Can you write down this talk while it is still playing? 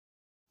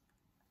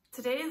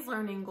Today's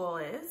learning goal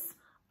is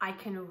I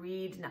can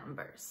read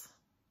numbers.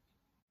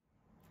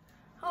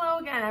 Hello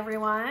again,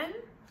 everyone.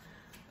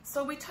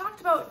 So we talked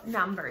about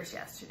numbers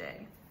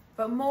yesterday,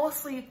 but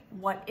mostly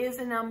what is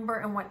a number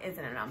and what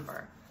isn't a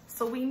number.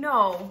 So we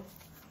know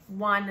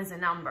 1 is a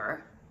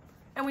number,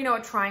 and we know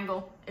a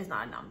triangle is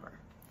not a number.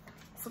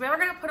 So we are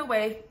going to put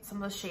away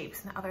some of the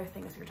shapes and other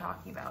things we were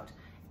talking about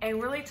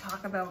and really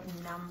talk about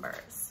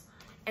numbers.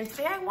 And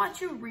today I want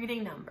you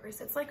reading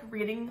numbers. It's like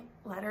reading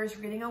letters,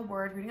 reading a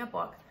word, reading a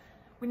book.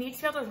 We need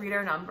to be able to read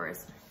our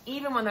numbers,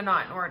 even when they're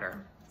not in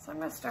order. So I'm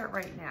going to start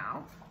right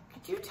now.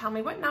 Could you tell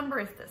me, what number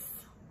is this?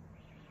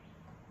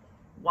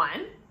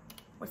 1.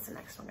 What's the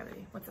next one going to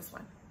be? What's this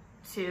one?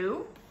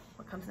 2.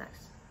 What comes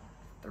next?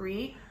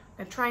 3. I'm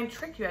going to try and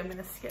trick you. I'm going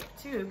to skip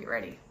 2. Get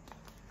ready.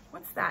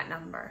 What's that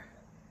number?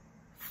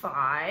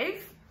 5.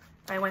 If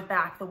I went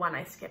back, the one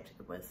I skipped,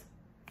 it was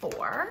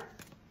 4.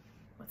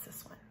 What's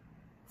this one?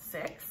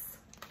 6.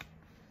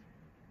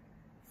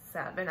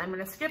 7. I'm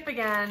going to skip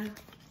again.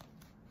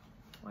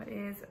 What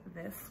is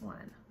this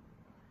one?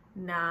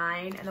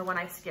 9, and the one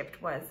I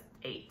skipped was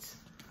 8.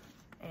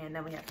 And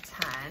then we have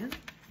 10, and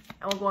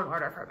we'll go in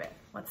order for a bit.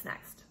 What's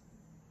next?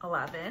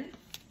 11,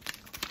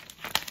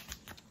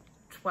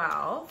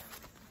 12,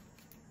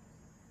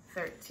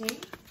 13,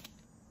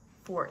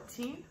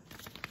 14,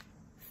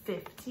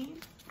 15,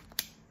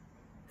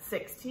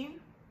 16,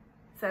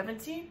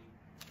 17,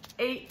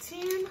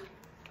 18,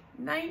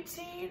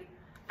 19,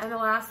 and the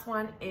last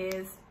one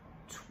is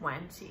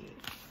 20.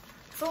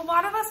 So a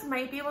lot of us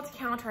might be able to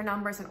count our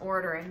numbers in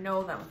order and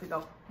know them if we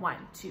go 1,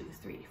 2,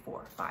 3,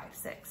 4, 5,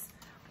 6.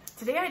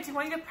 Today I do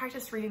want you to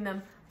practice reading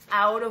them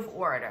out of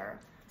order.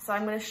 So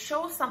I'm going to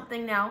show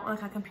something now on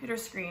a computer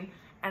screen,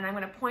 and I'm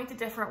going to point to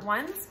different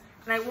ones,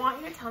 and I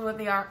want you to tell me what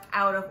they are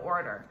out of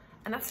order.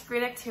 And that's a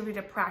great activity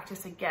to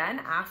practice again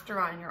after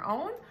on your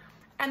own.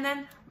 And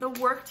then the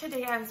work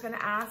today I was going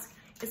to ask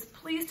is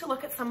please to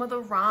look at some of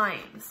the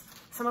rhymes,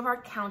 some of our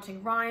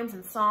counting rhymes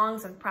and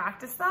songs, and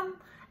practice them.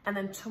 And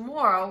then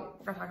tomorrow,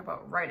 we're going to talk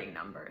about writing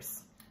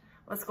numbers.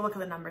 Let's go look at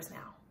the numbers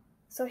now.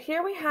 So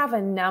here we have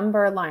a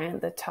number line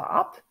at the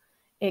top.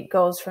 It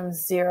goes from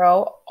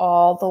 0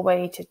 all the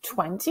way to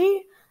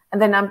 20.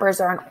 And the numbers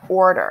are in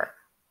order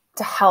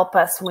to help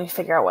us when we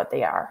figure out what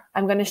they are.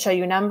 I'm going to show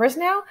you numbers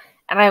now,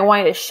 and I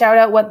want you to shout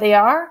out what they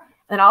are.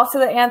 And I'll say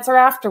the answer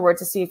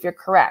afterwards to see if you're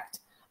correct.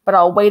 But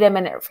I'll wait a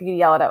minute for you to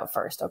yell it out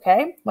first,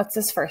 okay? What's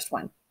this first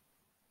one?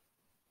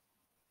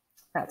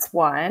 That's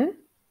 1.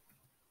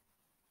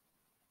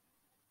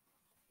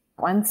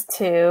 One's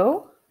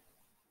 2.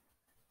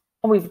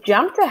 We've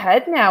jumped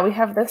ahead now. We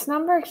have this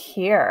number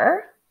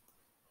here.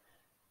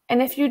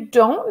 And if you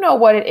don't know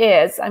what it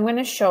is, I'm going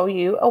to show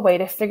you a way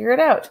to figure it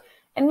out.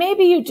 And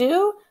maybe you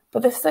do,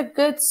 but this is a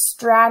good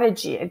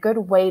strategy, a good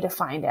way to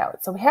find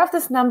out. So we have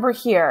this number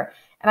here,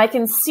 and I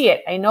can see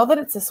it. I know that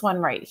it's this one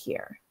right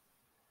here.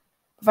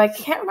 If I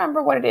can't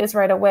remember what it is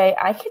right away,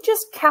 I could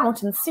just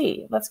count and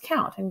see. Let's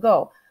count and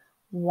go.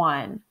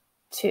 1,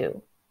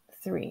 2,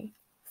 3,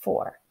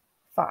 4,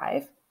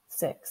 5,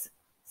 6,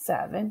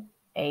 7,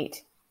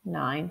 8,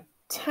 9,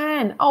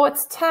 10. Oh,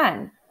 it's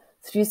 10.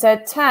 So if you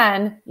said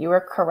 10, you were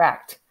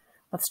correct.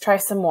 Let's try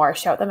some more.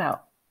 Shout them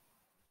out.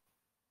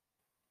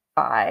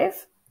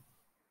 5,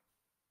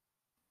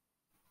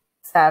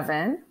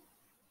 7,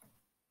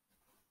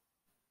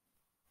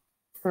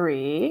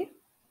 3,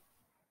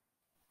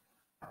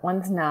 that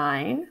one's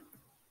 9,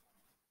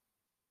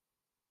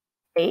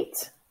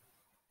 8,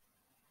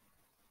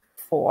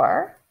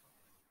 4,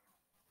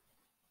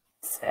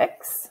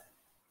 6.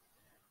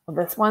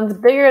 Well, this one's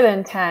bigger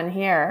than 10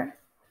 here.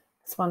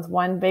 This one's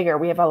one bigger.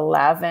 We have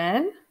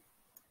 11.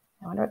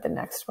 I wonder what the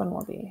next one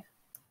will be.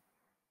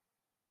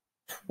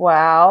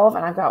 12.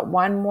 And I've got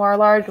one more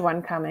large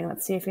one coming.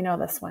 Let's see if you know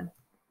this one.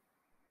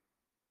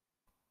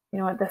 You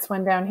know what this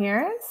one down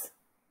here is?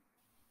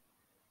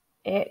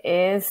 It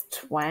is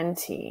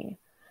 20.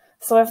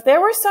 So if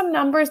there were some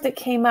numbers that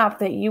came up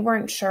that you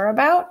weren't sure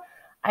about,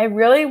 I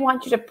really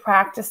want you to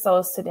practice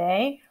those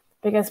today,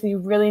 because we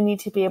really need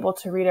to be able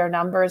to read our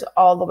numbers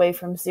all the way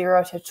from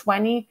 0 to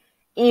 20,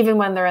 even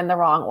when they're in the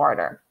wrong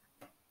order.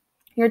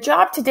 Your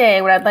job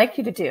today, what I'd like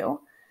you to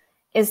do,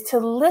 is to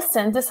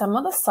listen to some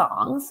of the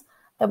songs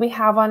that we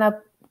have on a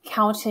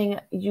counting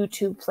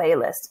YouTube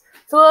playlist.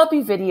 So there'll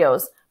be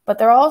videos, but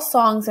they're all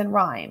songs and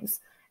rhymes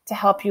to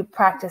help you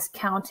practice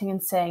counting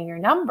and saying your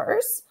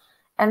numbers.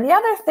 And the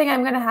other thing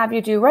I'm going to have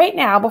you do right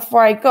now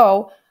before I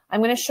go,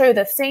 I'm going to show you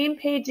the same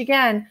page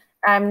again.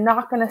 I'm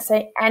not going to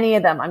say any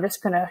of them. I'm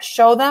just going to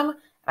show them. And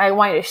I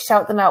want you to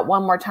shout them out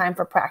one more time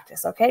for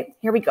practice. Okay,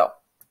 here we go.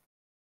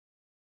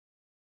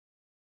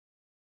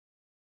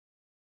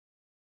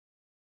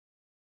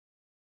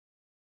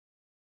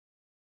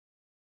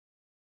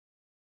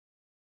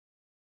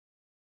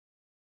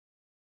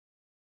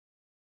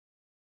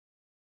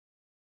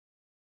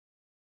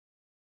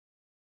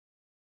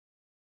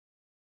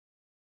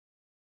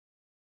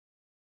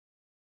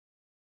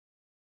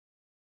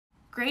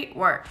 Great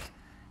work.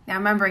 Now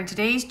remembering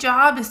today's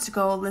job is to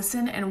go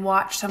listen and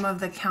watch some of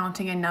the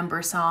counting and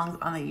number songs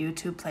on the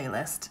YouTube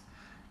playlist.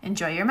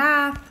 Enjoy your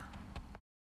math.